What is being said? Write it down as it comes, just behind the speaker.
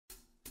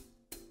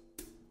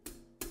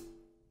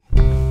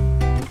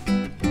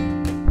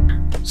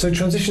So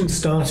transition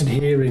started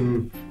here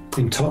in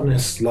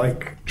Totnes,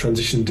 like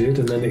transition did,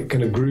 and then it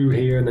kind of grew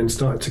here and then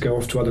started to go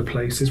off to other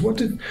places. What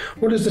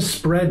does the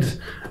spread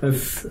of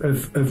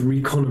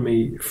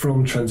REconomy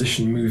from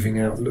transition moving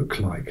out look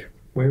like?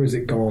 Where has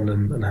it gone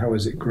and how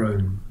has it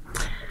grown?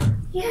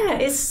 Yeah,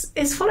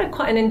 it's followed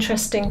quite an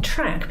interesting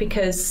track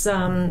because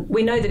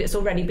we know that it's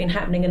already been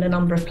happening in a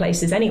number of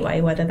places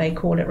anyway, whether they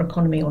call it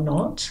REconomy or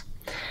not.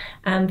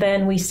 And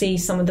then we see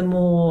some of the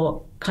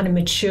more kind of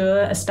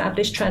mature,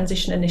 established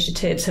transition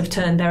initiatives have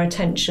turned their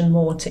attention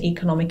more to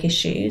economic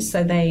issues.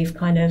 So they've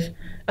kind of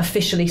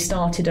officially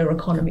started a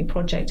REconomy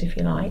project, if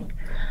you like.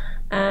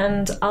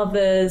 And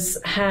others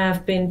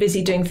have been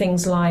busy doing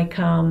things like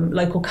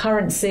local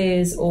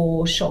currencies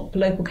or shop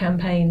local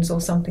campaigns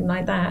or something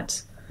like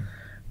that.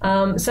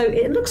 So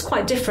it looks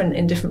quite different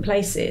in different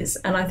places.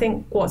 And I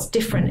think what's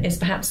different is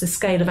perhaps the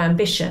scale of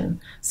ambition.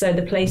 So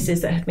the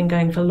places that have been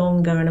going for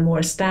longer and are more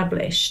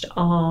established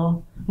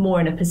are more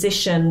in a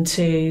position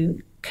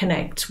to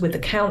connect with the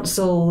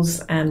councils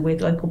and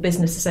with local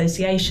business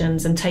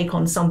associations and take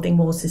on something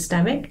more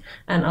systemic,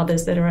 and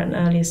others that are at an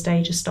earlier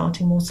stage are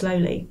starting more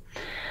slowly.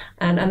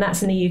 And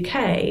that's in the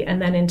UK.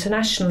 And then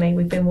internationally,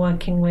 we've been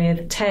working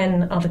with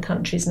 10 other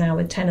countries now,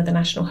 with 10 of the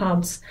national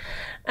hubs,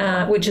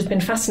 which has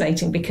been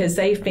fascinating because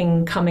they've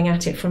been coming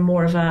at it from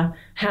more of a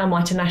how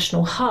might a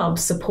national hub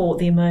support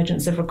the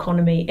emergence of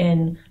REconomy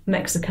in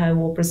Mexico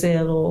or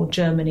Brazil or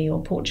Germany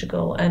or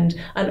Portugal. And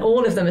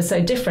all of them are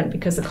so different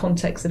because the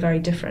contexts are very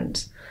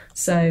different.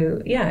 So,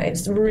 yeah,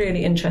 it's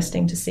really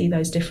interesting to see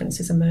those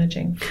differences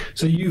emerging.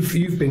 So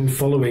you've been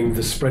following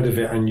the spread of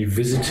it, and you've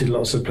visited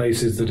lots of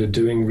places that are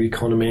doing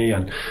REconomy,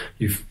 and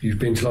you've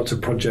been to lots of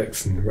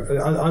projects. And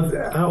out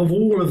of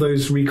all of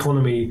those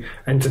REconomy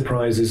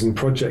enterprises and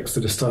projects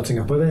that are starting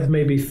up, are there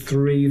maybe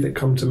 3 that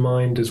come to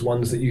mind as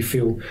ones that you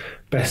feel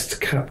best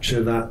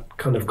capture that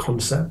kind of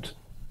concept?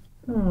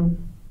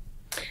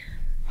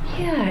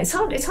 Yeah, it's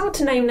hard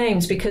to name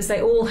names because they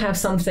all have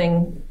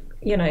something,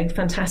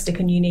 fantastic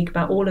and unique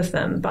about all of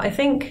them. But I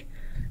think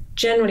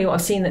generally what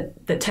I've seen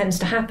that tends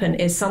to happen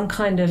is some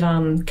kind of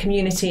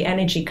community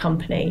energy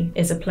company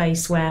is a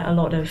place where a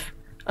lot of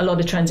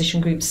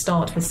transition groups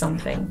start with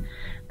something,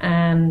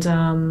 and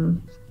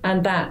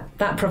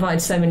that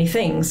provides so many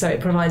things. So it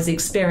provides the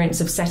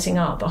experience of setting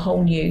up a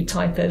whole new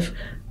type of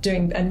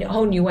a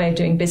whole new way of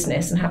doing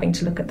business and having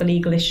to look at the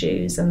legal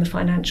issues and the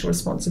financial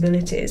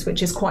responsibilities,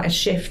 which is quite a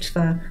shift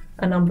for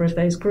a number of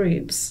those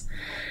groups.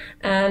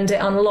 And it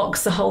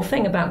unlocks the whole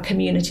thing about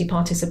community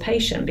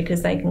participation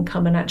because they can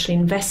come and actually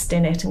invest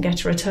in it and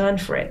get a return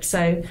for it.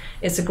 So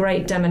it's a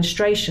great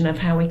demonstration of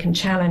how we can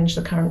challenge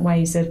the current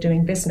ways of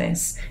doing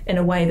business in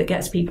a way that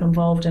gets people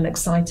involved and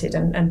excited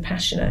and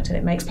passionate, and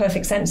it makes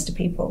perfect sense to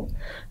people.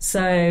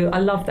 So I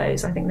love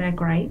those. I think they're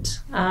great.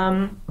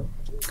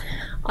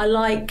 I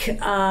like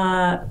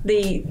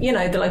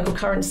the local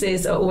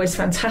currencies are always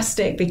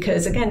fantastic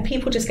because, again,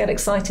 people just get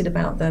excited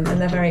about them and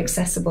they're very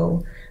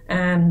accessible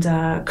and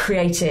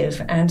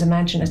creative and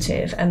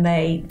imaginative, and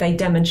they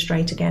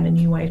demonstrate, again, a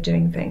new way of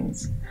doing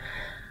things.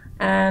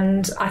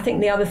 And I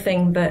think the other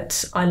thing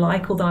that I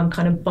like, although I'm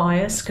kind of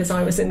biased because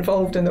I was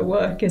involved in the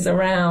work, is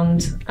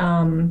around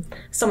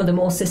some of the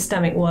more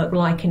systemic work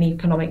like an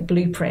economic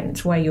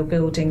blueprint, where you're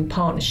building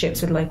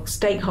partnerships with local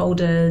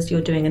stakeholders,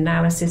 you're doing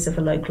analysis of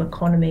the local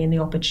economy and the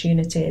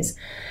opportunities,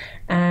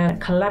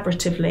 and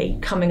collaboratively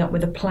coming up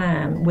with a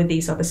plan with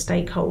these other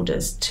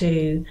stakeholders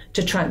to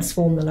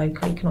transform the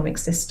local economic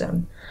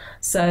system.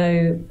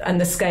 So, and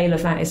the scale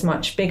of that is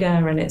much bigger,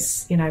 and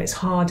it's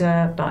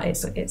harder, but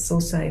it's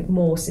also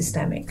more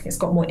systemic. It's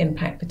got more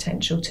impact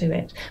potential to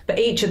it. But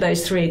each of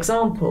those 3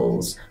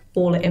 examples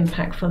all are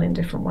impactful in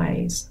different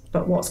ways.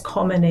 But what's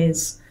common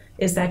is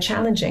they're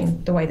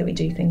challenging the way that we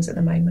do things at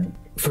the moment.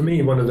 For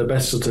me, one of the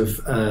best sort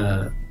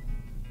of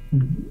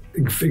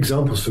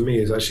examples for me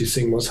is actually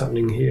seeing what's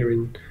happening here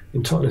in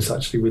Totnes,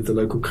 actually, with the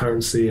local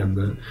currency and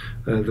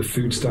the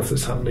food stuff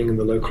that's happening in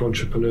the local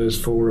entrepreneurs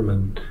forum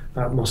and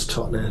Atmos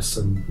Totnes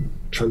and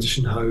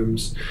transition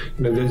homes.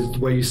 There's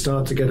where you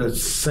start to get a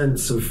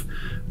sense of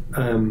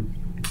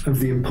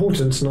the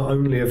importance not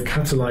only of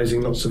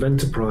catalysing lots of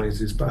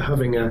enterprises, but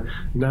having a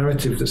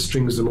narrative that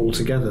strings them all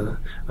together,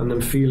 and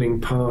them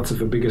feeling part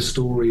of a bigger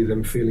story,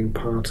 them feeling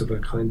part of a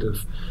kind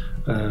of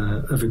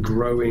a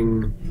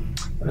growing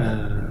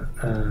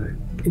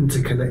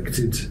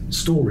interconnected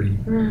story,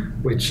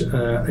 which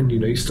and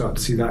you start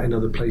to see that in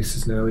other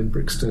places now, in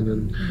Brixton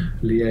and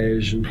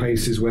Liège, and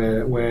places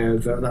where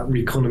that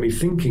REconomy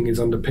thinking is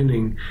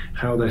underpinning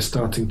how they're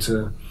starting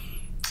to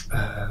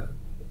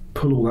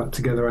pull all that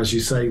together, as you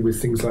say,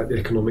 with things like the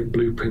economic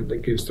blueprint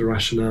that gives the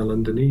rationale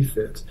underneath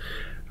it.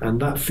 And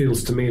that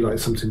feels to me like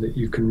something that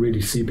you can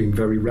really see being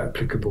very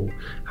replicable,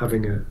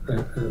 having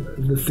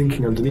the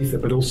thinking underneath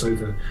it, but also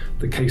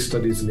the case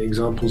studies and the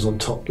examples on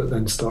top that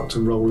then start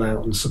to roll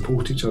out and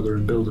support each other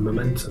and build a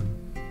momentum.